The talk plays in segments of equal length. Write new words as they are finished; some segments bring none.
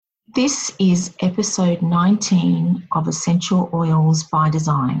This is episode 19 of Essential Oils by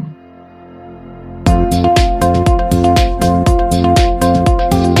Design.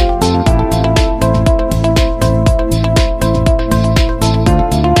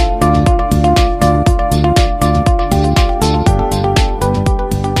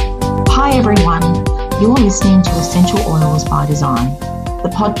 Hi everyone, you're listening to Essential Oils by Design,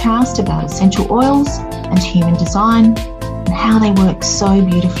 the podcast about essential oils and human design and how they work so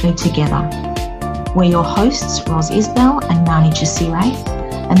beautifully together. We're your hosts, Ros Isbell and Nani Jasire,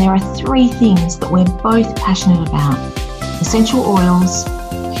 and there are three things that we're both passionate about: essential oils,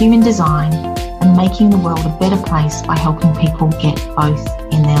 human design, and making the world a better place by helping people get both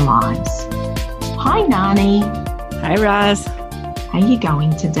in their lives. Hi Nani. Hi Ros. How are you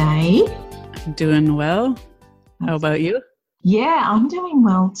going today? I'm doing well. How about you? Yeah, I'm doing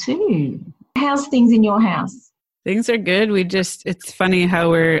well too. How's things in your house? Things are good. It's funny how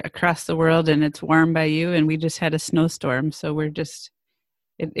we're across the world and it's warm by you, and we just had a snowstorm. So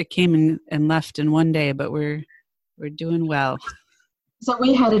it came and left in one day, but we're doing well. So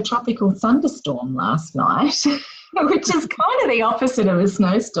we had a tropical thunderstorm last night, which is kind of the opposite of a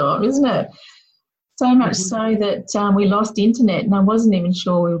snowstorm, isn't it? So much so that we lost internet, and I wasn't even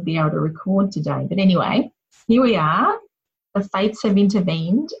sure we would be able to record today. But anyway, here we are. The fates have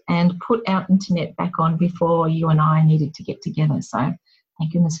intervened and put our internet back on before you and I needed to get together. So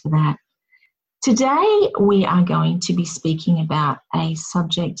thank goodness for that. Today we are going to be speaking about a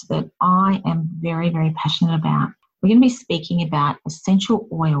subject that I am very, very passionate about. We're going to be speaking about essential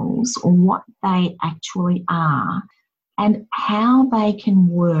oils, or what they actually are, and how they can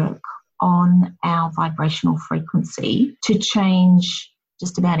work on our vibrational frequency to change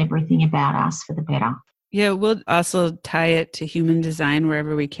just about everything about us for the better. Yeah, we'll also tie it to human design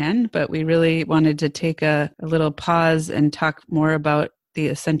wherever we can, but we really wanted to take a little pause and talk more about the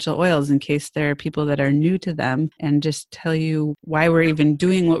essential oils in case there are people that are new to them, and just tell you why we're even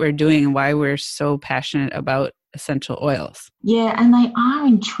doing what we're doing and why we're so passionate about essential oils. Yeah, and they are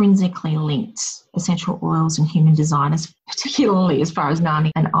intrinsically linked, essential oils and human design, particularly as far as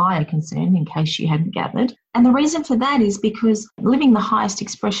Nani and I are concerned, in case you hadn't gathered. And the reason for that is because living the highest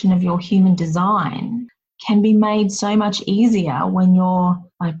expression of your human design can be made so much easier when your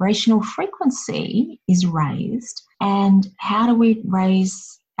vibrational frequency is raised. And how do we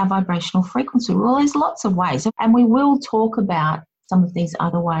raise our vibrational frequency? Well, there's lots of ways, and we will talk about some of these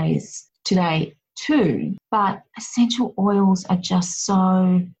other ways today too. But essential oils are just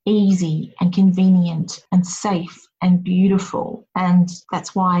so easy and convenient and safe and beautiful. And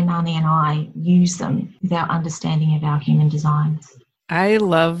that's why Nani and I use them with our understanding of our human designs. I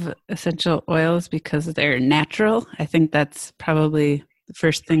love essential oils because they're natural. I think that's probably the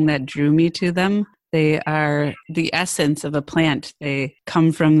first thing that drew me to them. They are the essence of a plant. They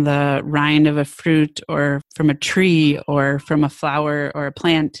come from the rind of a fruit, or from a tree, or from a flower or a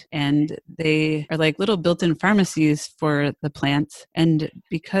plant. And they are like little built-in pharmacies for the plants. And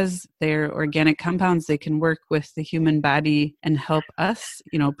because they're organic compounds, they can work with the human body and help us,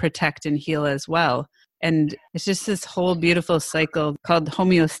 protect and heal as well. And it's just this whole beautiful cycle called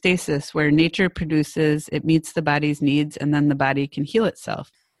homeostasis, where nature produces, it meets the body's needs, and then the body can heal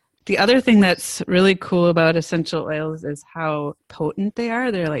itself. The other thing that's really cool about essential oils is how potent they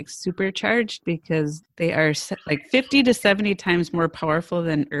are. They're like supercharged, because they are like 50 to 70 times more powerful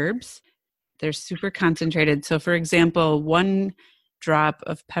than herbs. They're super concentrated. So for example, 1 drop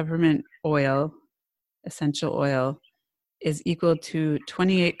of peppermint oil, essential oil, is equal to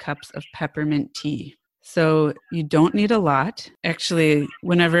 28 cups of peppermint tea. So you don't need a lot. Actually,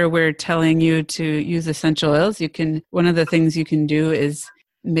 whenever we're telling you to use essential oils, one of the things you can do is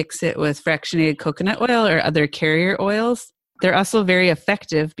mix it with fractionated coconut oil or other carrier oils. They're also very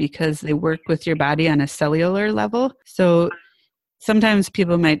effective because they work with your body on a cellular level. So sometimes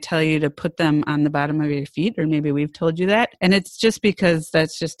people might tell you to put them on the bottom of your feet, or maybe we've told you that. And it's just because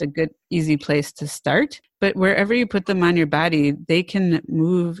that's just a good, easy place to start. But wherever you put them on your body, they can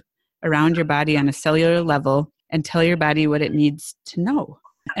move around your body on a cellular level and tell your body what it needs to know.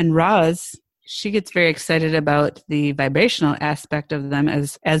 And Roz, she gets very excited about the vibrational aspect of them,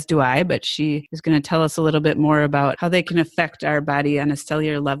 as do I, but she is going to tell us a little bit more about how they can affect our body on a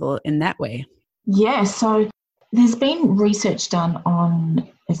cellular level in that way. Yeah, so there's been research done on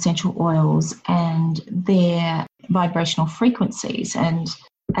essential oils and their vibrational frequencies. And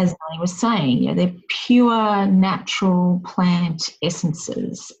as Nani was saying, they're pure natural plant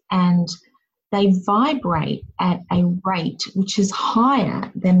essences, and they vibrate at a rate which is higher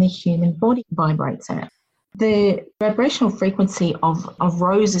than the human body vibrates at. The vibrational frequency of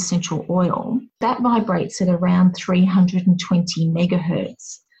rose essential oil, that vibrates at around 320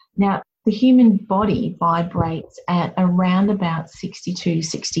 megahertz. Now, the human body vibrates at around about 62 to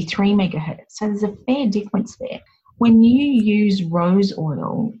 63 megahertz. So there's a fair difference there. When you use rose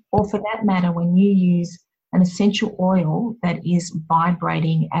oil, or for that matter, when you use an essential oil that is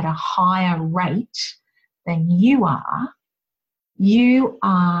vibrating at a higher rate than you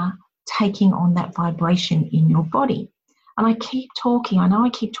are taking on that vibration in your body. And I know I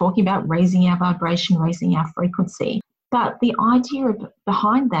keep talking about raising our vibration, raising our frequency, but the idea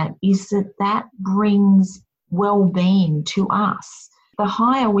behind that is that brings well-being to us. The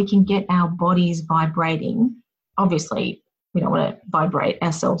higher we can get our bodies vibrating, obviously we don't want to vibrate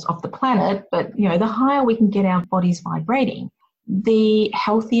ourselves off the planet, but the higher we can get our bodies vibrating, the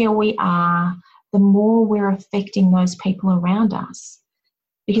healthier we are, the more we're affecting those people around us.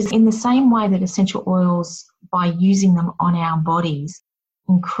 Because in the same way that essential oils, by using them on our bodies,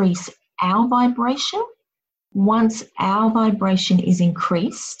 increase our vibration, once our vibration is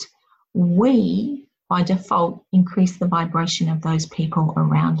increased, we, by default, increase the vibration of those people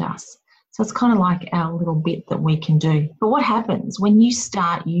around us. So it's kind of like our little bit that we can do. But what happens when you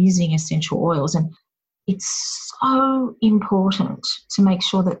start using essential oils, and it's so important to make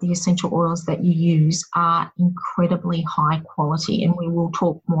sure that the essential oils that you use are incredibly high quality, and we will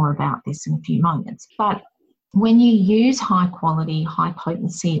talk more about this in a few moments. But when you use high quality, high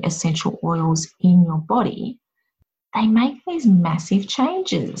potency essential oils in your body, they make these massive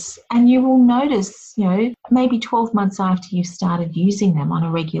changes. And you will notice, maybe 12 months after you've started using them on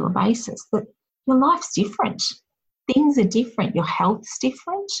a regular basis, that your life's different. Things are different. Your health's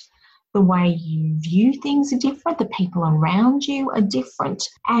different. The way you view things are different. The people around you are different.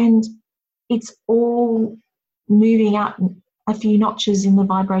 And it's all moving up a few notches in the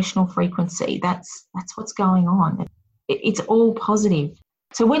vibrational frequency. That's what's going on. It's all positive.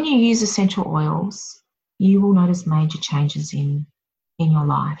 So when you use essential oils, you will notice major changes in your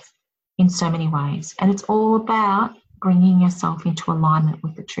life in so many ways. And it's all about bringing yourself into alignment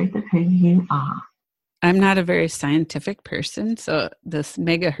with the truth of who you are. I'm not a very scientific person, so this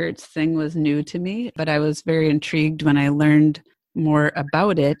megahertz thing was new to me, but I was very intrigued when I learned more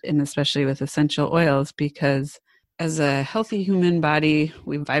about it, and especially with essential oils, because as a healthy human body,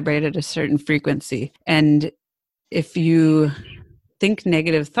 we vibrate at a certain frequency. And if you think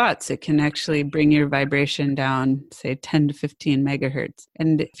negative thoughts, it can actually bring your vibration down, say 10 to 15 megahertz.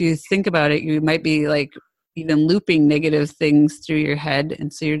 And if you think about it, you might be like even looping negative things through your head.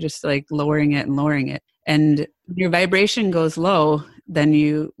 And so you're just like lowering it and lowering it. And your vibration goes low, then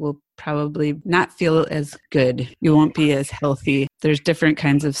you will probably not feel as good. You won't be as healthy. There's different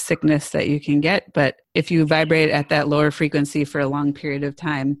kinds of sickness that you can get, but if you vibrate at that lower frequency for a long period of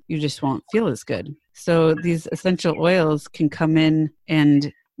time, you just won't feel as good. So these essential oils can come in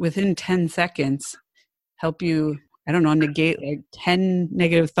and within 10 seconds help you, negate like 10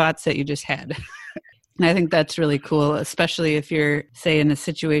 negative thoughts that you just had. And I think that's really cool, especially if you're, say, in a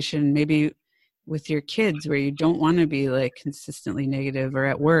situation maybe with your kids where you don't want to be like consistently negative, or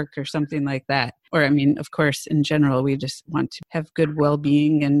at work or something like that. Or, of course, in general, we just want to have good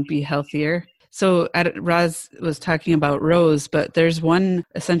well-being and be healthier. So Roz was talking about rose, but there's one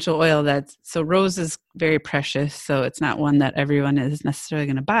essential oil so rose is very precious. So it's not one that everyone is necessarily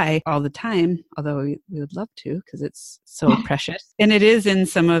going to buy all the time, although we would love to because it's so precious. And it is in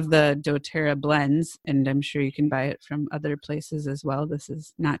some of the doTERRA blends, and I'm sure you can buy it from other places as well. This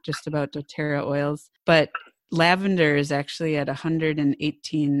is not just about doTERRA oils, but lavender is actually at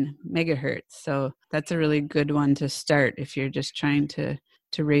 118 megahertz. So that's a really good one to start if you're just trying to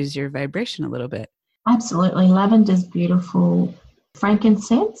raise your vibration a little bit. Absolutely. Lavender's beautiful.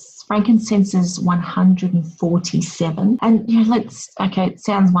 Frankincense is 147. And it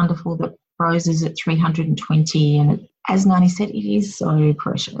sounds wonderful that rose is at 320. And as Nani said, it is so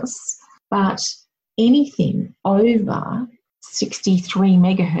precious. But anything over 63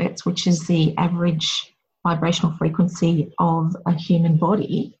 megahertz, which is the average vibrational frequency of a human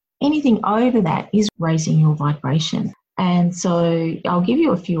body, anything over that is raising your vibration. And so I'll give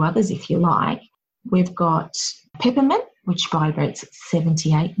you a few others if you like. We've got peppermint, which vibrates at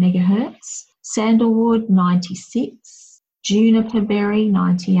 78 megahertz, sandalwood 96, juniper berry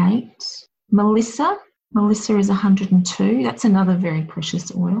 98, melissa is 102. That's another very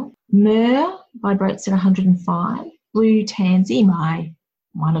precious oil. Myrrh vibrates at 105. Blue tansy,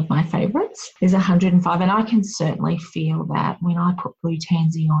 one of my favourites, is 105, and I can certainly feel that when I put blue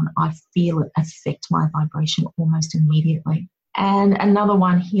tansy on, I feel it affect my vibration almost immediately. And another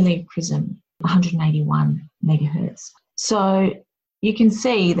one, heliochrysum, 181 megahertz. So you can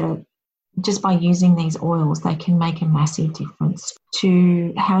see that just by using these oils, they can make a massive difference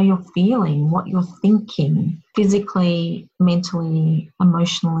to how you're feeling, what you're thinking, physically, mentally,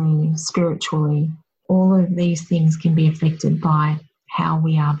 emotionally, spiritually. All of these things can be affected by how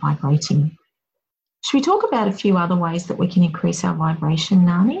we are vibrating. Should we talk about a few other ways that we can increase our vibration,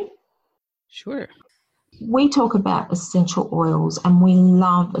 Nani? Sure. We talk about essential oils and we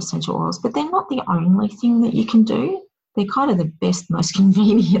love essential oils, but they're not the only thing that you can do. They're kind of the best, most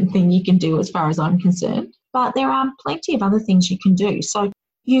convenient thing you can do as far as I'm concerned. But there are plenty of other things you can do. So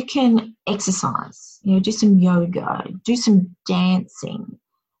you can exercise, do some yoga, do some dancing,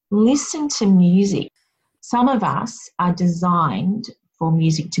 listen to music. Some of us are designed for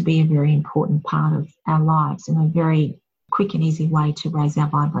music to be a very important part of our lives and a very quick and easy way to raise our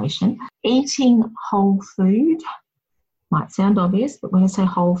vibration. Eating whole food might sound obvious, but when I say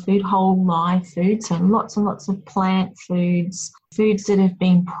whole food, whole live food, so lots and lots of plant foods, foods that have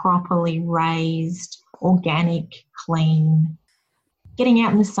been properly raised, organic, clean, getting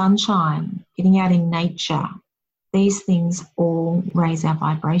out in the sunshine, getting out in nature, these things all raise our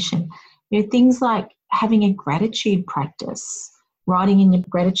vibration. Things like having a gratitude practice, writing in your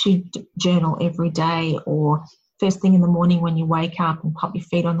gratitude journal every day, or first thing in the morning when you wake up and pop your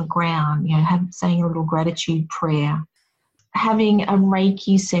feet on the ground, saying a little gratitude prayer. Having a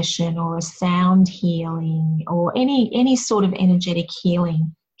Reiki session or a sound healing or any sort of energetic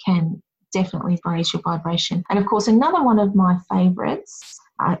healing can definitely raise your vibration. And of course, another one of my favourites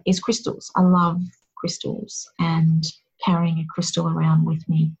is crystals. I love crystals, and carrying a crystal around with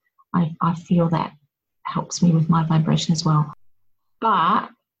me, I feel that helps me with my vibration as well. But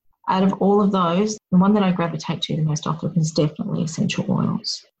out of all of those, the one that I gravitate to the most often is definitely essential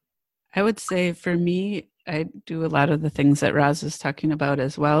oils. I would say for me, I do a lot of the things that Roz is talking about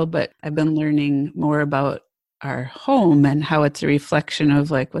as well, but I've been learning more about our home and how it's a reflection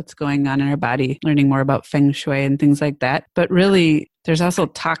of like what's going on in our body, learning more about feng shui and things like that. But really, there's also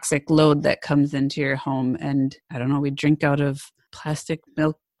toxic load that comes into your home. And I don't know, we drink out of plastic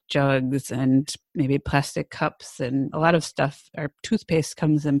milk jugs and maybe plastic cups and a lot of stuff. Our toothpaste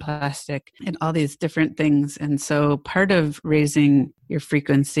comes in plastic and all these different things. And so part of raising your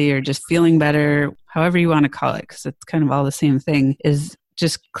frequency or just feeling better, however you want to call it, because it's kind of all the same thing, is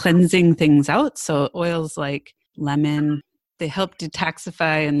just cleansing things out. So oils like lemon, they help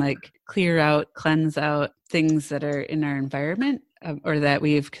detoxify and like clear out, cleanse out things that are in our environment or that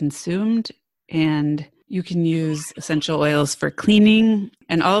we've consumed. And you can use essential oils for cleaning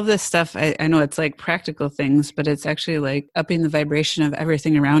and all of this stuff. I know it's like practical things, but it's actually like upping the vibration of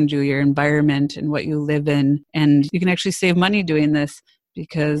everything around you, your environment and what you live in. And you can actually save money doing this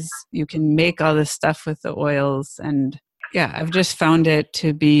because you can make all this stuff with the oils. And yeah, I've just found it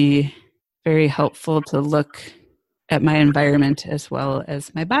to be very helpful to look at my environment as well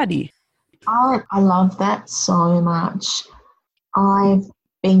as my body. I love that so much. I've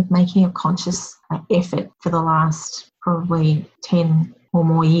been making a conscious effort for the last probably 10 or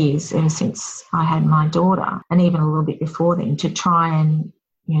more years, ever since I had my daughter, and even a little bit before then, to try and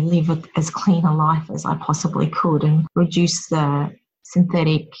live as clean a life as I possibly could and reduce the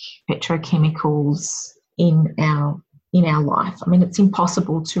synthetic petrochemicals in our life. I mean, it's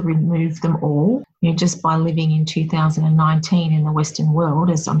impossible to remove them all. Just by living in 2019 in the Western world,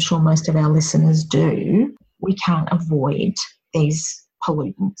 as I'm sure most of our listeners do, we can't avoid these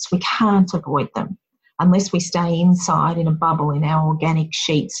pollutants. We can't avoid them unless we stay inside in a bubble in our organic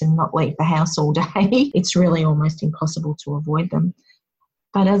sheets and not leave the house all day. It's really almost impossible to avoid them.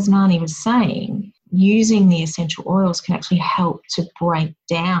 But as Nani was saying, using the essential oils can actually help to break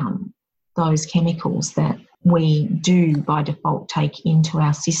down those chemicals that we do by default take into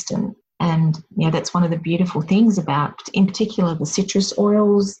our system. And that's one of the beautiful things about, in particular, the citrus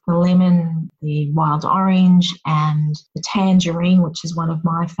oils, the lemon, the wild orange, and the tangerine, which is one of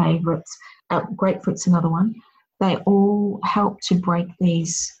my favourites. Grapefruit's another one. They all help to break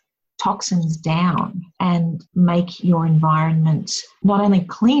these toxins down and make your environment not only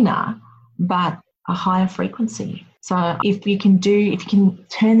cleaner, but a higher frequency. So if you can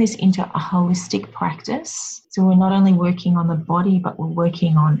turn this into a holistic practice, so we're not only working on the body, but we're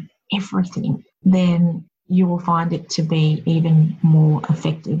working on everything, then you will find it to be even more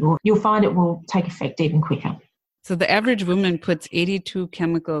effective, or you'll find it will take effect even quicker. So the average woman puts 82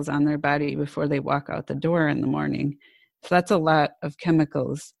 chemicals on their body before they walk out the door in the morning. So that's a lot of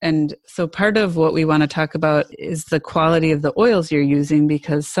chemicals. And so part of what we want to talk about is the quality of the oils you're using,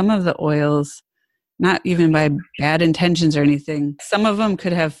 because some of the oils not even by bad intentions or anything. Some of them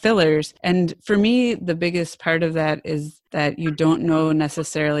could have fillers. And for me, the biggest part of that is that you don't know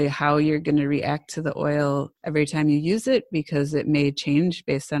necessarily how you're going to react to the oil every time you use it, because it may change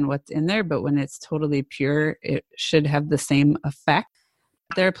based on what's in there. But when it's totally pure, it should have the same effect.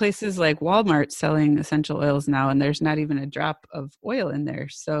 There are places like Walmart selling essential oils now, and there's not even a drop of oil in there.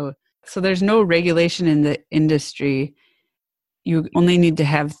 So there's no regulation in the industry. You only need to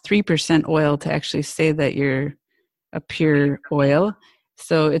have 3% oil to actually say that you're a pure oil.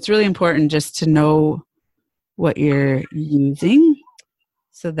 So it's really important just to know what you're using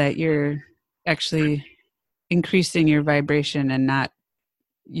so that you're actually increasing your vibration and not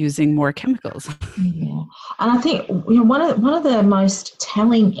using more chemicals. Yeah. And I think one of the most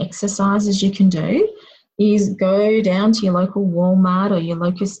telling exercises you can do is go down to your local Walmart or your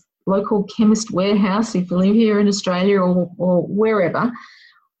local chemist warehouse if you live here in Australia or wherever,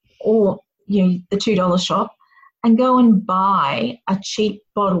 or the $2 shop, and go and buy a cheap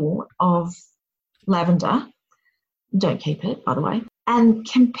bottle of lavender. Don't keep it, by the way. And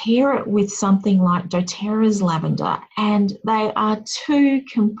compare it with something like doTERRA's lavender. And they are two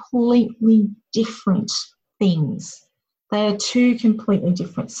completely different things. They are two completely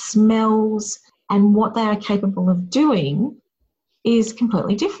different smells, and what they are capable of doing is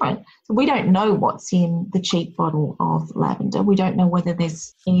completely different. So we don't know what's in the cheap bottle of lavender. We don't know whether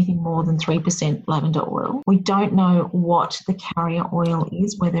there's anything more than 3% lavender oil. We don't know what the carrier oil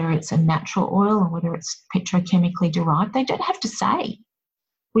is, whether it's a natural oil or whether it's petrochemically derived. They don't have to say.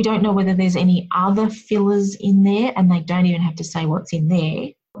 We don't know whether there's any other fillers in there, and they don't even have to say what's in there.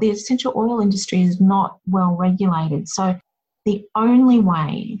 The essential oil industry is not well regulated. So the only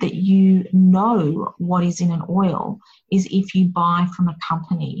way that you know what is in an oil is if you buy from a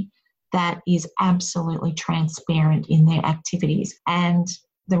company that is absolutely transparent in their activities. And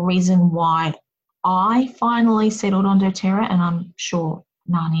the reason why I finally settled on doTERRA, and I'm sure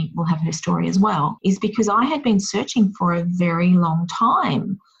Nani will have her story as well, is because I had been searching for a very long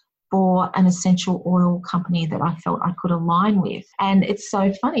time for an essential oil company that I felt I could align with. And it's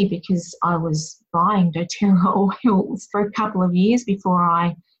so funny because I was buying doTERRA oils for a couple of years before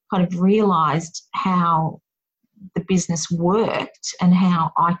I kind of realised how the business worked and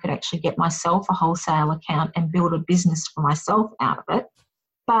how I could actually get myself a wholesale account and build a business for myself out of it.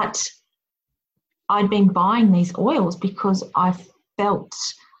 But I'd been buying these oils because I felt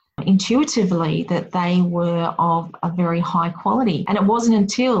intuitively that they were of a very high quality. And it wasn't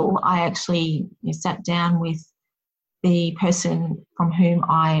until I actually sat down with the person from whom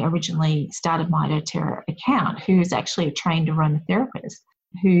I originally started my doTERRA account, who is actually a trained aromatherapist,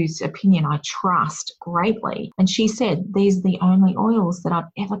 whose opinion I trust greatly. And she said, these are the only oils that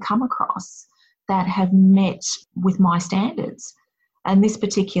I've ever come across that have met with my standards. And this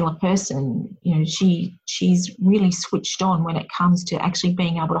particular person, she's really switched on when it comes to actually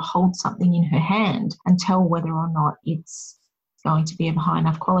being able to hold something in her hand and tell whether or not it's going to be of high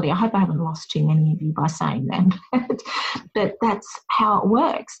enough quality. I hope I haven't lost too many of you by saying that, but that's how it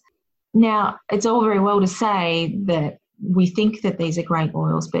works. Now, it's all very well to say that we think that these are great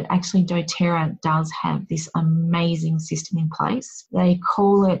oils, but actually doTERRA does have this amazing system in place. They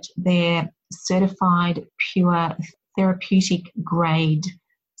call it their certified pure therapeutic grade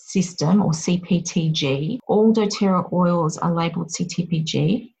system, or CPTG. All doTERRA oils are labelled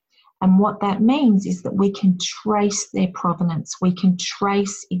CTPG. And what that means is that we can trace their provenance. We can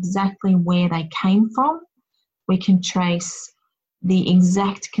trace exactly where they came from. We can trace the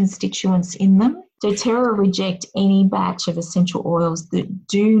exact constituents in them. doTERRA reject any batch of essential oils that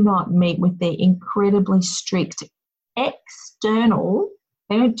do not meet with their incredibly strict external,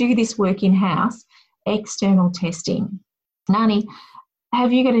 they don't do this work in-house, external testing. Nani,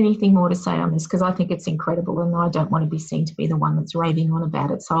 have you got anything more to say on this? Because I think it's incredible and I don't want to be seen to be the one that's raving on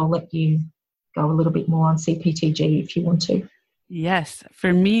about it. So I'll let you go a little bit more on CPTG if you want to. Yes.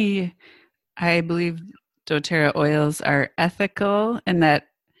 For me, I believe doTERRA oils are ethical and that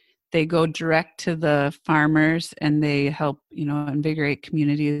they go direct to the farmers and they help, invigorate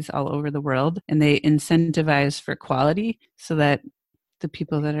communities all over the world, and they incentivize for quality so that the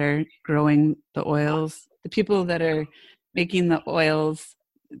people that are growing the oils, the people that are making the oils,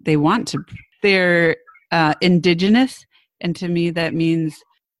 they're indigenous. And to me, that means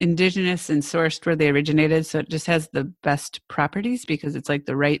indigenous and sourced where they originated. So it just has the best properties because it's like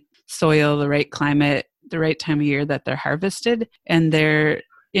the right soil, the right climate, the right time of year that they're harvested. And they're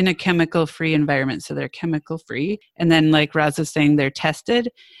in a chemical-free environment. So they're chemical-free. And then like Roz was saying, they're tested.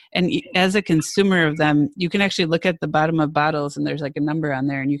 And as a consumer of them, you can actually look at the bottom of bottles and there's like a number on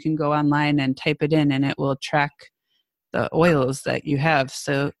there and you can go online and type it in and it will track the oils that you have.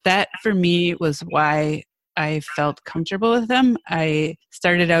 So that for me was why I felt comfortable with them. I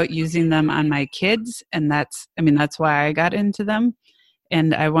started out using them on my kids, and that's why I got into them.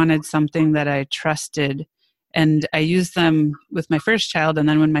 And I wanted something that I trusted. And I used them with my first child. And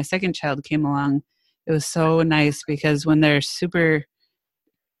then when my second child came along, it was so nice because when they're super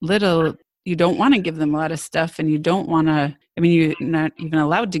little, you don't want to give them a lot of stuff, and you don't want to, you're not even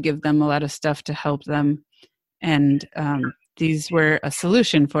allowed to give them a lot of stuff to help them. And these were a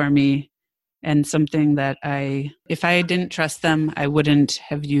solution for me, and something that if I didn't trust them, I wouldn't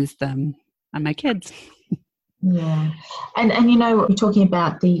have used them on my kids. Yeah. And we're talking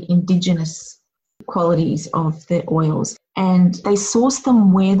about the indigenous qualities of the oils, and they source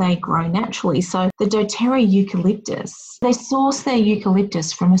them where they grow naturally. So the doTERRA eucalyptus, they source their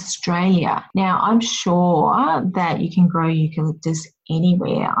eucalyptus from Australia. Now, I'm sure that you can grow eucalyptus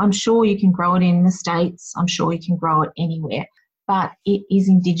anywhere. I'm sure you can grow it in the States. I'm sure you can grow it anywhere. But it is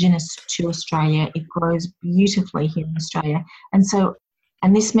indigenous to Australia. It grows beautifully here in Australia.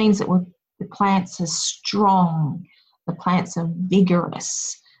 And this means that the plants are strong. The plants are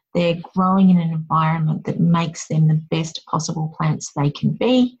vigorous. They're growing in an environment that makes them the best possible plants they can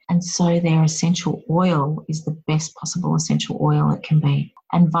be. And so their essential oil is the best possible essential oil it can be,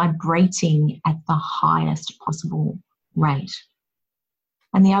 and vibrating at the highest possible rate.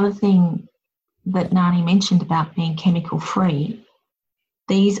 And the other thing that Nani mentioned about being chemical free,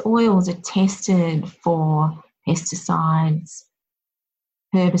 these oils are tested for pesticides,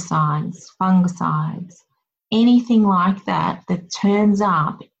 herbicides, fungicides, anything like that turns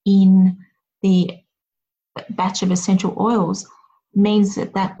up in the batch of essential oils means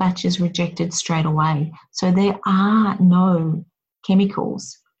that batch is rejected straight away. So there are no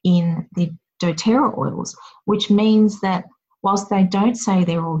chemicals in the doTERRA oils, which means that whilst they don't say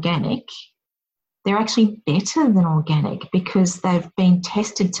they're organic, they're actually better than organic because they've been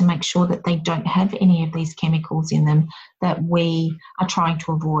tested to make sure that they don't have any of these chemicals in them that we are trying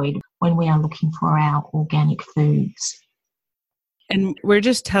to avoid when we are looking for our organic foods. And we're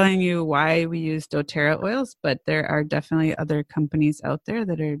just telling you why we use doTERRA oils, but there are definitely other companies out there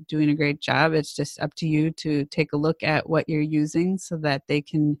that are doing a great job. It's just up to you to take a look at what you're using so that they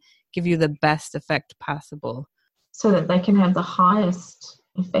can give you the best effect possible. So that they can have the highest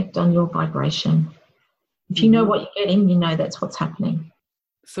effect on your vibration. If you know what you're getting, you know that's what's happening.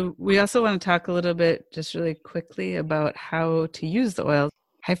 So we also want to talk a little bit, just really quickly, about how to use the oils.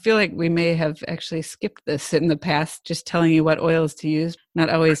 I feel like we may have actually skipped this in the past, just telling you what oils to use, not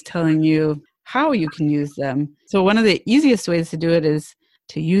always telling you how you can use them. So one of the easiest ways to do it is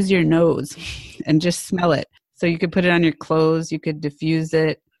to use your nose and just smell it. So you could put it on your clothes, you could diffuse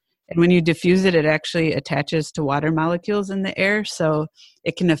it. And when you diffuse it, it actually attaches to water molecules in the air. So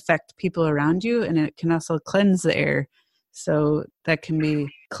it can affect people around you, and it can also cleanse the air. So that can be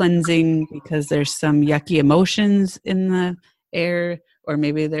cleansing because there's some yucky emotions in the air, or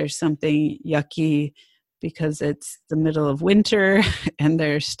maybe there's something yucky because it's the middle of winter and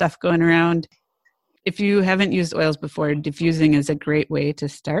there's stuff going around. If you haven't used oils before, diffusing is a great way to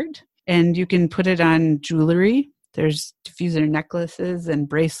start. And you can put it on jewelry. There's diffuser necklaces and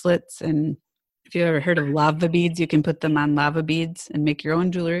bracelets. And if you've ever heard of lava beads, you can put them on lava beads and make your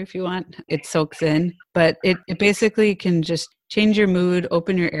own jewelry if you want. It soaks in. But it basically can just change your mood,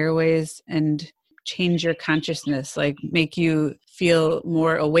 open your airways, and change your consciousness, like make you feel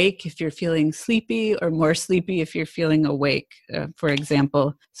more awake if you're feeling sleepy, or more sleepy if you're feeling awake, for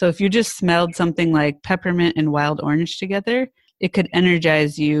example. So if you just smelled something like peppermint and wild orange together, it could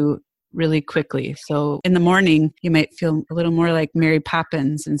energize you really quickly. So in the morning, you might feel a little more like Mary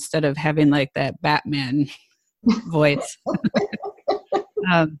Poppins instead of having like that Batman voice.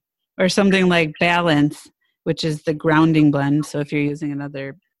 Or something like Balance, which is the grounding blend. So if you're using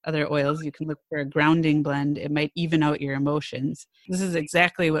other oils, you can look for a grounding blend. It might even out your emotions. This is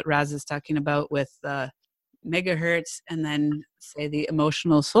exactly what Roz is talking about with megahertz and then say the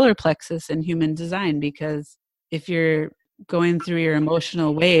emotional solar plexus in human design, because if you're going through your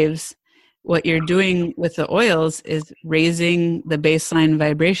emotional waves, what you're doing with the oils is raising the baseline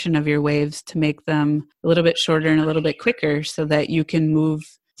vibration of your waves to make them a little bit shorter and a little bit quicker so that you can move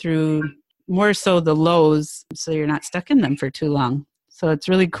through more so the lows so you're not stuck in them for too long. So it's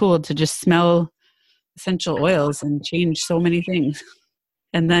really cool to just smell essential oils and change so many things.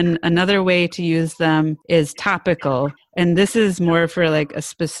 And then another way to use them is topical. And this is more for like a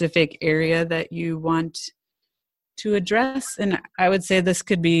specific area that you want to address. And I would say this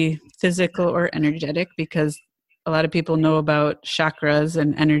could be physical or energetic, because a lot of people know about chakras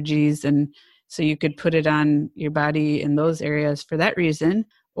and energies. And so you could put it on your body in those areas for that reason.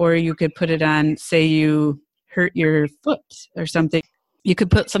 Or you could put it on, say you hurt your foot or something, you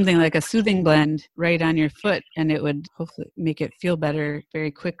could put something like a soothing blend right on your foot and it would hopefully make it feel better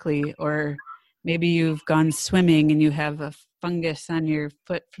very quickly. Or maybe you've gone swimming and you have a fungus on your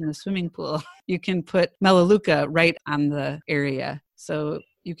foot from the swimming pool. You can put Melaleuca right on the area. So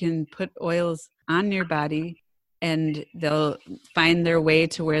you can put oils on your body and they'll find their way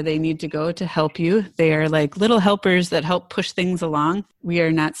to where they need to go to help you. They are like little helpers that help push things along. We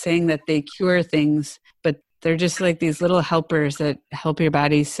are not saying that they cure things, but they're just like these little helpers that help your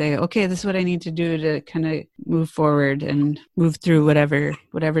body say, okay, this is what I need to do to kind of move forward and move through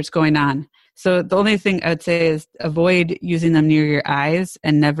whatever's going on. So the only thing I would say is avoid using them near your eyes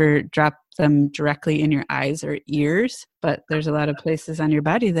and never drop them directly in your eyes or ears. But there's a lot of places on your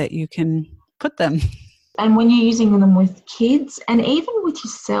body that you can put them. And when you're using them with kids and even with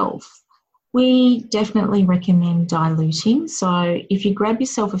yourself, we definitely recommend diluting. So if you grab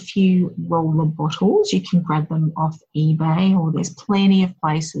yourself a few roller bottles, you can grab them off eBay, or there's plenty of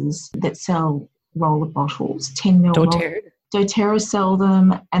places that sell roller bottles, 10 ml. doTERRA sell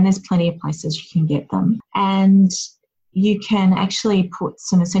them, and there's plenty of places you can get them. And you can actually put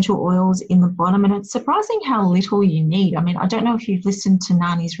some essential oils in the bottom, and it's surprising how little you need. I mean, I don't know if you've listened to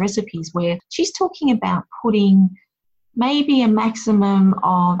Nani's recipes where she's talking about putting maybe a maximum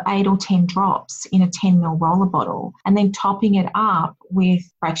of 8 or 10 drops in a 10 ml roller bottle and then topping it up with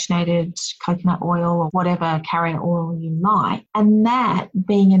fractionated coconut oil or whatever carrier oil you like, and that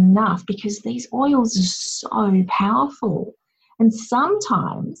being enough, because these oils are so powerful. And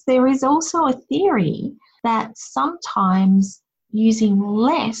sometimes there is also a theory that sometimes using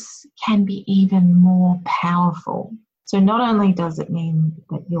less can be even more powerful. So not only does it mean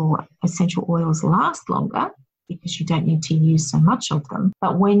that your essential oils last longer because you don't need to use so much of them,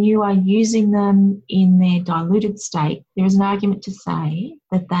 but when you are using them in their diluted state, there is an argument to say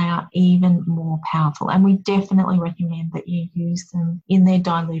that they are even more powerful. And we definitely recommend that you use them in their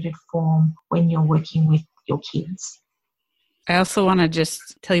diluted form when you're working with your kids. I also want to just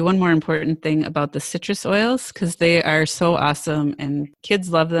tell you one more important thing about the citrus oils, because they are so awesome and kids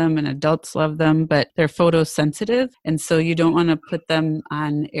love them and adults love them, but they're photosensitive. And so you don't want to put them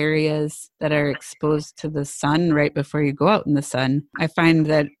on areas that are exposed to the sun right before you go out in the sun. I find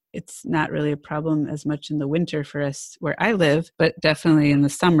that it's not really a problem as much in the winter for us where I live, but definitely in the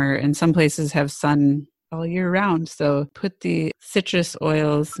summer. And some places have sun all year round. So put the citrus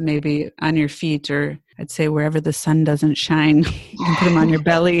oils maybe on your feet, or I'd say wherever the sun doesn't shine. You can put them on your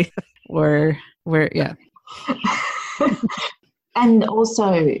belly or where, yeah. And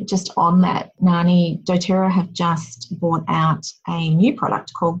also just on that, Nani, doTERRA have just brought out a new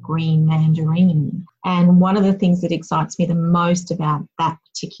product called Green Mandarin. And one of the things that excites me the most about that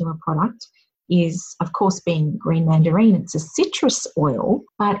particular product is, of course, being Green Mandarin. It's a citrus oil,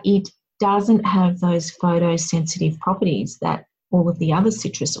 but it doesn't have those photosensitive properties that all of the other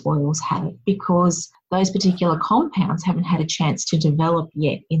citrus oils have, because those particular compounds haven't had a chance to develop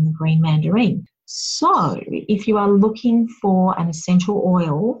yet in the Green Mandarin. So if you are looking for an essential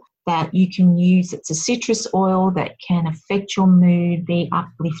oil that you can use, it's a citrus oil that can affect your mood, be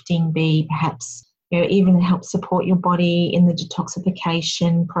uplifting, be perhaps, even help support your body in the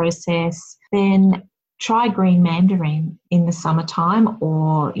detoxification process, then try Green Mandarin in the summertime,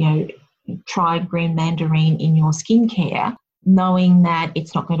 or, try Green Mandarin in your skincare, knowing that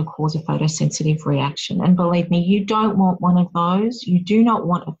it's not going to cause a photosensitive reaction. And believe me, you don't want one of those. You do not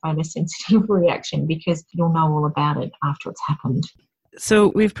want a photosensitive reaction, because you'll know all about it after it's happened.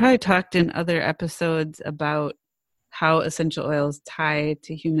 So we've probably talked in other episodes about how essential oils tie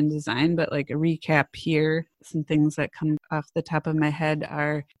to human design, but like a recap here, some things that come off the top of my head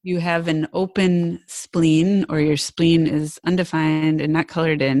are: you have an open spleen, or your spleen is undefined and not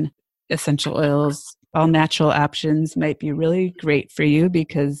colored in. Essential oils, all natural options might be really great for you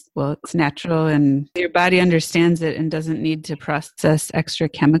because, well, it's natural and your body understands it and doesn't need to process extra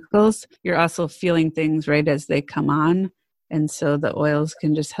chemicals. You're also feeling things right as they come on. And so the oils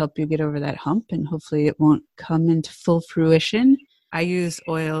can just help you get over that hump, and hopefully it won't come into full fruition. I use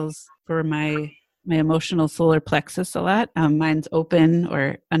oils for my emotional solar plexus a lot. Mine's open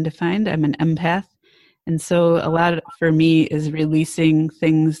or undefined. I'm an empath. And so a lot for me is releasing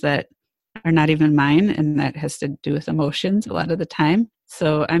things that are not even mine, and that has to do with emotions a lot of the time.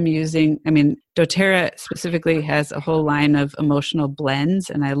 So I'm using, doTERRA specifically has a whole line of emotional blends,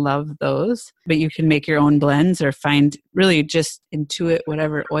 and I love those. But you can make your own blends or really just intuit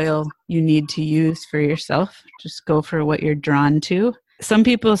whatever oil you need to use for yourself. Just go for what you're drawn to. Some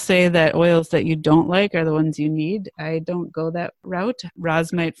people say that oils that you don't like are the ones you need. I don't go that route.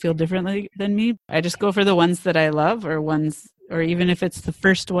 Roz might feel differently than me. I just go for the ones that I love, or even if it's the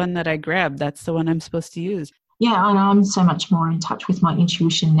first one that I grab, that's the one I'm supposed to use. Yeah, and I'm so much more in touch with my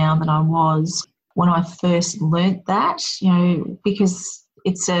intuition now than I was when I first learnt that, because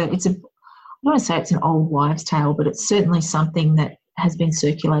it's I don't want to say it's an old wives' tale, but it's certainly something that has been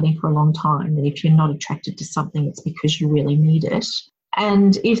circulating for a long time, that if you're not attracted to something, it's because you really need it.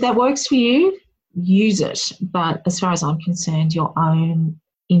 And if that works for you, use it. But as far as I'm concerned, your own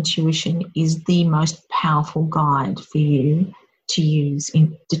intuition is the most powerful guide for you to use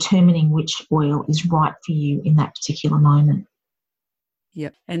in determining which oil is right for you in that particular moment.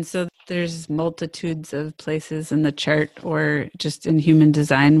 Yep. And so there's multitudes of places in the chart or just in human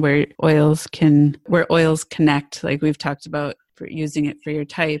design where oils connect, like we've talked about, for using it for your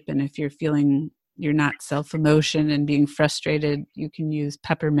type. And if you're feeling you're not self-emotion and being frustrated, you can use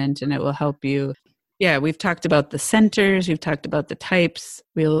peppermint and it will help you. Yeah, we've talked about the centers, we've talked about the types.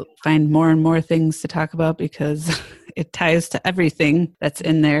 We'll find more and more things to talk about because it ties to everything that's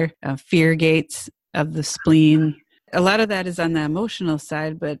in there. Fear gates of the spleen. A lot of that is on the emotional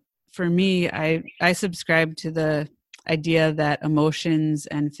side, but for me, I subscribe to the idea that emotions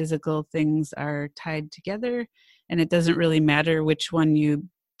and physical things are tied together, and it doesn't really matter which one you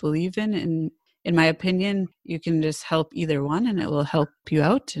believe in. In my opinion, you can just help either one and it will help you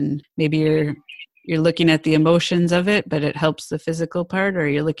out. And maybe you're looking at the emotions of it, but it helps the physical part, or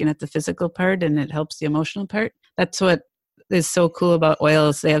you're looking at the physical part and it helps the emotional part. That's what is so cool about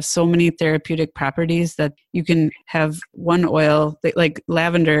oils. They have so many therapeutic properties that you can have one oil, like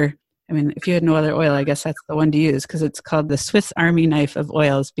lavender. I mean, if you had no other oil, I guess that's the one to use because it's called the Swiss Army knife of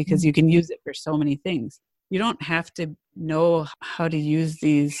oils because you can use it for so many things. You don't have to know how to use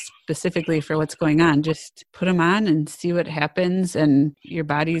these specifically for what's going on. Just put them on and see what happens, and your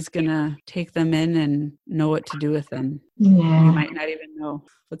body's going to take them in and know what to do with them. Yeah. You might not even know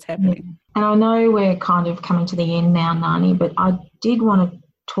what's happening. Yeah. And I know we're kind of coming to the end now, Nani, but I did want to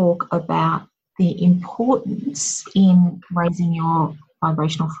talk about the importance in raising your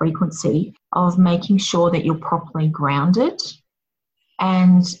vibrational frequency of making sure that you're properly grounded.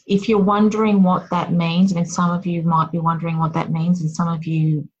 And if you're wondering what that means, I mean, some of you might be wondering what that means, and some of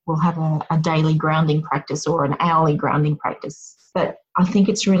you will have a daily grounding practice or an hourly grounding practice. But I think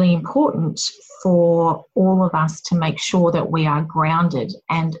it's really important for all of us to make sure that we are grounded.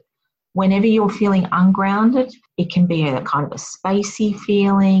 And whenever you're feeling ungrounded, it can be a kind of a spacey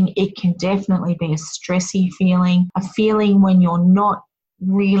feeling. It can definitely be a stressy feeling, a feeling when you're not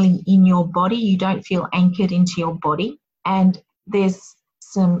really in your body, you don't feel anchored into your body. And there's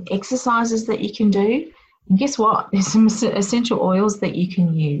some exercises that you can do. And guess what? There's some essential oils that you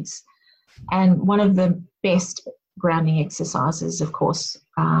can use. And one of the best grounding exercises, of course,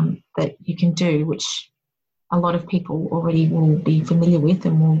 that you can do, which a lot of people already will be familiar with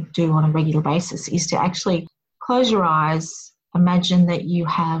and will do on a regular basis, is to actually close your eyes, imagine that you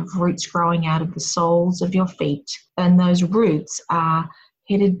have roots growing out of the soles of your feet, and those roots are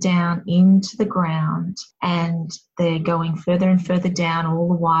headed down into the ground and they're going further and further down, all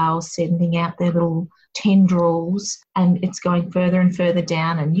the while sending out their little tendrils, and it's going further and further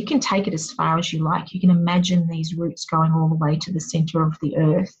down, and you can take it as far as you like. You can imagine these roots going all the way to the center of the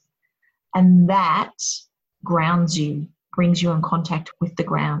earth, and that grounds you, brings you in contact with the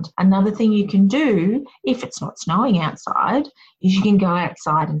ground. Another thing you can do, if it's not snowing outside, is you can go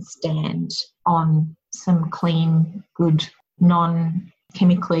outside and stand on some clean, good,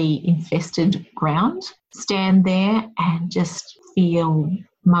 non-chemically infested ground. Stand there and just feel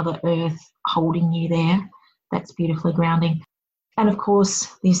Mother Earth holding you there. That's beautifully grounding. And of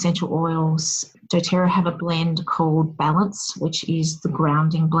course, the essential oils. doTERRA have a blend called Balance, which is the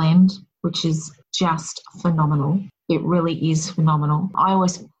grounding blend, which is just phenomenal. It really is phenomenal. I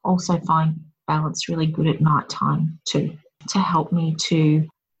always also find Balance really good at nighttime too, to help me to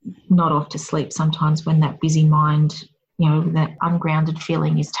nod off to sleep sometimes when that busy mind, that ungrounded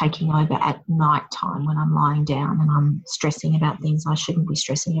feeling is taking over at nighttime when I'm lying down and I'm stressing about things I shouldn't be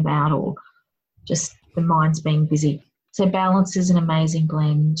stressing about, or just the mind's being busy. So Balance is an amazing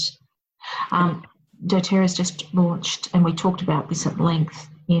blend. doTERRA's just launched, and we talked about this at length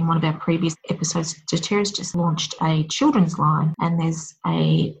in one of our previous episodes, doTERRA's just launched a children's line, and there's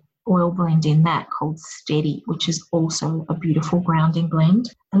a oil blend in that called Steady, which is also a beautiful grounding blend.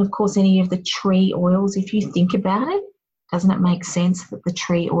 And of course, any of the tree oils, if you think about it, doesn't it make sense that the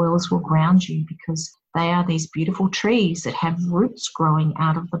tree oils will ground you, because they are these beautiful trees that have roots growing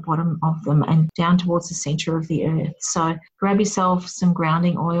out of the bottom of them and down towards the center of the earth. So grab yourself some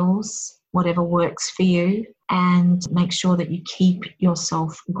grounding oils, whatever works for you, and make sure that you keep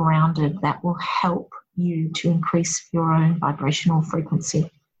yourself grounded. That will help you to increase your own vibrational frequency.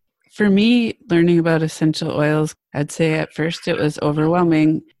 For me, learning about essential oils, I'd say at first it was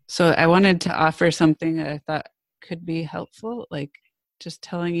overwhelming. So I wanted to offer something that I thought could be helpful, like just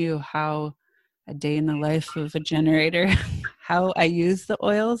telling you how a day in the life of a generator, how I use the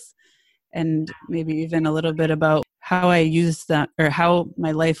oils, and maybe even a little bit about how I use that, or how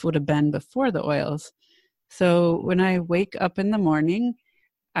my life would have been before the oils. So when I wake up in the morning,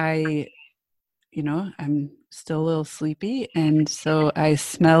 I'm still a little sleepy. And so I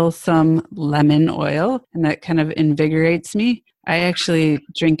smell some lemon oil, and that kind of invigorates me. I actually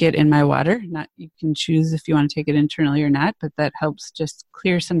drink it in my water. You can choose if you want to take it internally or not, but that helps just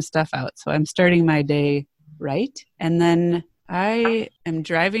clear some stuff out. So I'm starting my day right. And then I am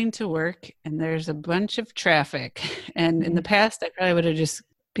driving to work, and there's a bunch of traffic. And in the past, I probably would have just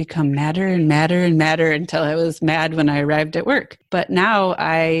become madder and madder and madder until I was mad when I arrived at work. But now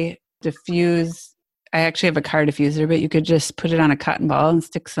I diffuse. I actually have a car diffuser, but you could just put it on a cotton ball and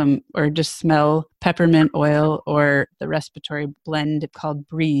stick some, or just smell peppermint oil or the respiratory blend called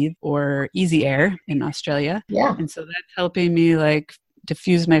Breathe or Easy Air in Australia. Yeah. And so that's helping me like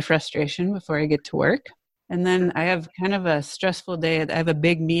diffuse my frustration before I get to work. And then I have kind of a stressful day. I have a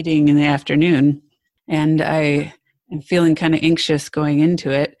big meeting in the afternoon, and I am feeling kind of anxious going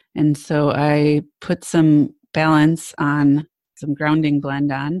into it. And so I put some balance on, some grounding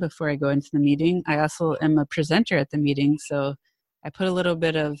blend on before I go into the meeting. I also am a presenter at the meeting, so I put a little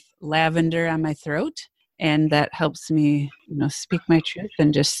bit of lavender on my throat, and that helps me, speak my truth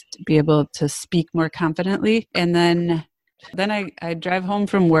and just be able to speak more confidently. And then I drive home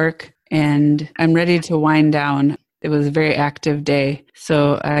from work, and I'm ready to wind down. It was a very active day.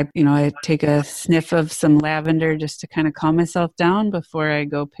 So I take a sniff of some lavender just to kind of calm myself down before I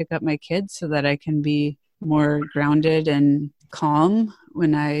go pick up my kids, so that I can be more grounded and calm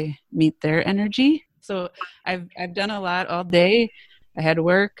when I meet their energy. So I've done a lot all day. I had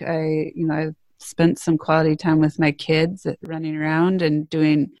work. I've spent some quality time with my kids, running around and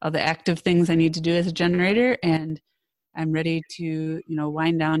doing all the active things I need to do as a generator. And I'm ready to,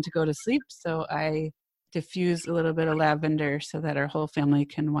 wind down to go to sleep. So I diffuse a little bit of lavender so that our whole family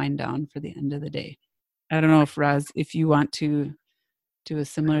can wind down for the end of the day. I don't know if Roz, if you want to do a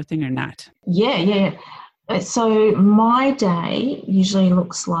similar thing or not. Yeah. So my day usually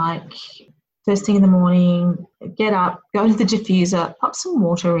looks like first thing in the morning, get up, go to the diffuser, pop some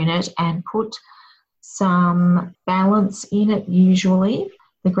water in it and put some balance in it, usually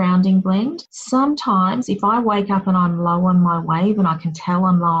the grounding blend. Sometimes if I wake up and I'm low on my wave and I can tell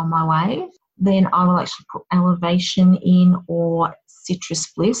I'm low on my wave, then I will actually put Elevation in or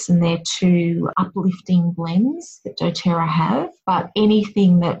Citrus Bliss, and they're two uplifting blends that doTERRA have. But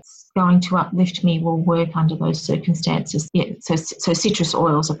anything that's going to uplift me will work under those circumstances. Yeah, so citrus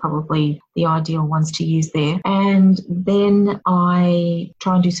oils are probably the ideal ones to use there. And then I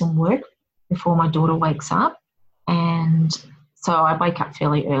try and do some work before my daughter wakes up. And so I wake up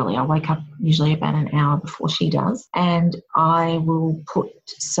fairly early. I wake up usually about an hour before she does. And I will put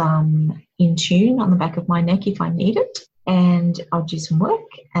some Intune on the back of my neck if I need it. And I'll do some work.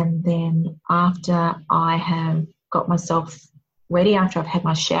 And then after I have got myself ready, after I've had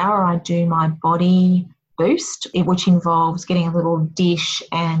my shower, I do my body boost, which involves getting a little dish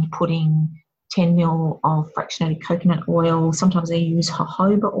and putting 10 ml of fractionated coconut oil. Sometimes I use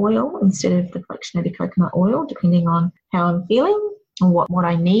jojoba oil instead of the fractionated coconut oil, depending on how I'm feeling and what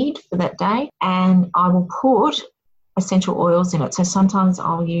I need for that day. And I will put essential oils in it. So sometimes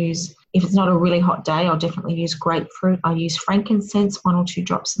I'll use, if it's not a really hot day, I'll definitely use grapefruit. I use frankincense, 1 or 2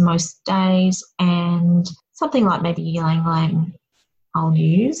 drops most days, and something like maybe ylang ylang I'll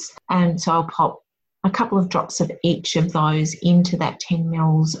use. And so I'll pop a couple of drops of each of those into that 10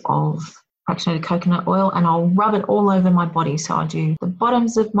 mils of fractionated coconut oil, and I'll rub it all over my body. So I do the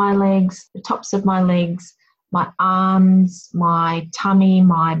bottoms of my legs, the tops of my legs, my arms, my tummy,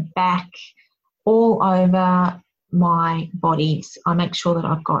 my back, all over my body. I make sure that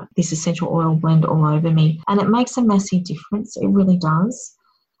I've got this essential oil blend all over me, and it makes a massive difference. It really does.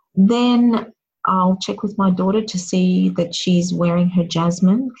 Then I'll check with my daughter to see that she's wearing her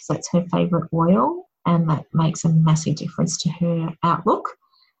jasmine, because that's her favourite oil, and that makes a massive difference to her outlook.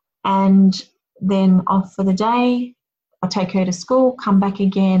 And then off for the day, I take her to school, come back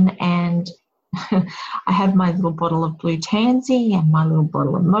again, and I have my little bottle of Blue Tansy and my little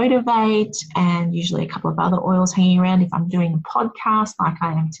bottle of Motivate, and usually a couple of other oils hanging around. If I'm doing a podcast like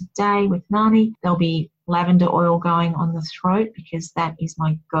I am today with Nani, there'll be lavender oil going on the throat, because that is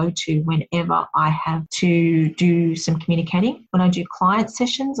my go-to whenever I have to do some communicating. When I do client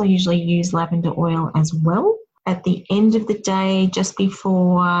sessions, I usually use lavender oil as well. At the end of the day, just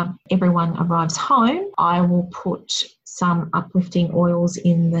before everyone arrives home, I will put some uplifting oils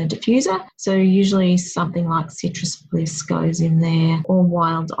in the diffuser. So usually something like citrus bliss goes in there, or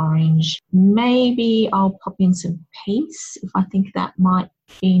wild orange. Maybe I'll pop in some peace if I think that might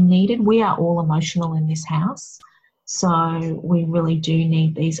be needed. We are all emotional in this house, so we really do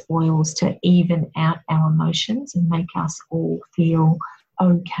need these oils to even out our emotions and make us all feel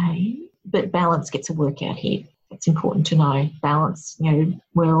okay. But balance gets a workout here. It's important to know balance.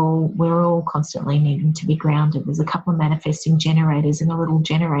 We're all constantly needing to be grounded. There's a couple of manifesting generators and a little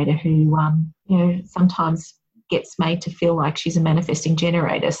generator who, sometimes gets made to feel like she's a manifesting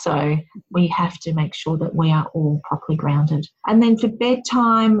generator. So we have to make sure that we are all properly grounded. And then for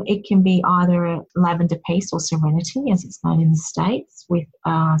bedtime, it can be either a lavender peace or serenity, as it's known in the States, with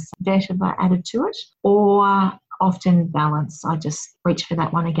some vetiver added to it, or often balance. I just reach for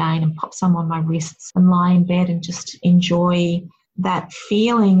that one again and pop some on my wrists and lie in bed and just enjoy that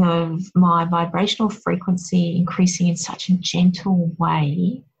feeling of my vibrational frequency increasing in such a gentle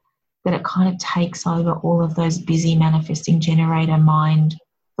way that it kind of takes over all of those busy manifesting generator mind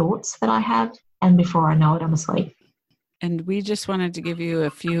thoughts that I have. And before I know it, I'm asleep. And we just wanted to give you a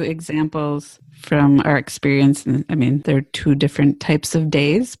few examples from our experience. I mean, there are two different types of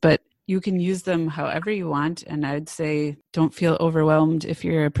days, but you can use them however you want. And I'd say don't feel overwhelmed if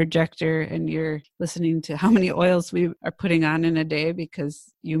you're a projector and you're listening to how many oils we are putting on in a day,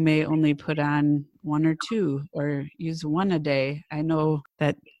 because you may only put on one or two or use one a day. I know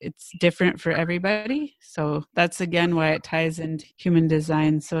that it's different for everybody. So that's again why it ties into human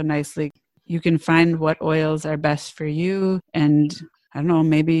design so nicely. You can find what oils are best for you, and I don't know,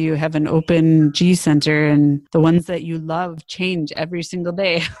 maybe you have an open G center and the ones that you love change every single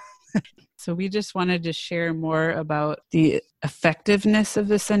day. So we just wanted to share more about the effectiveness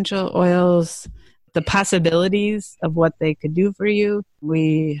of essential oils, the possibilities of what they could do for you.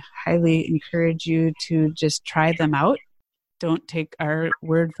 We highly encourage you to just try them out. Don't take our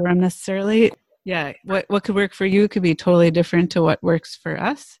word for them necessarily. Yeah, what could work for you could be totally different to what works for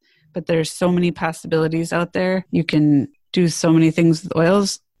us, but there's so many possibilities out there. You can do so many things with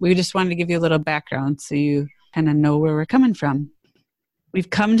oils. We just wanted to give you a little background so you kind of know where we're coming from. We've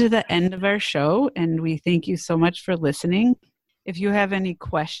come to the end of our show, and we thank you so much for listening. If you have any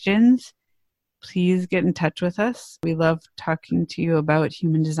questions, please get in touch with us. We love talking to you about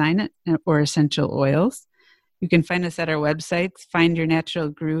human design or essential oils. You can find us at our websites,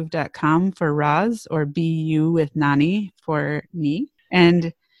 findyournaturalgroove.com for Roz, or BU with Nani for me.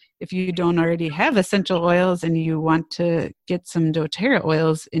 And if you don't already have essential oils and you want to get some doTERRA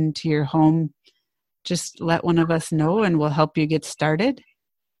oils into your home, just let one of us know and we'll help you get started.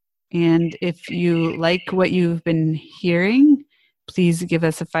 And if you like what you've been hearing, please give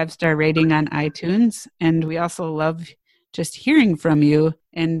us a 5-star rating on iTunes. And we also love just hearing from you.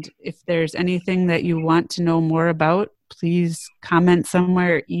 And if there's anything that you want to know more about, please comment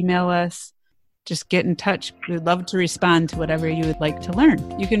somewhere, email us, just get in touch. We'd love to respond to whatever you would like to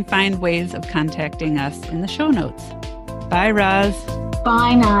learn. You can find ways of contacting us in the show notes. Bye, Roz.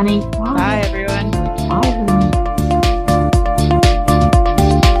 Bye, Nani. Bye everyone. Bye.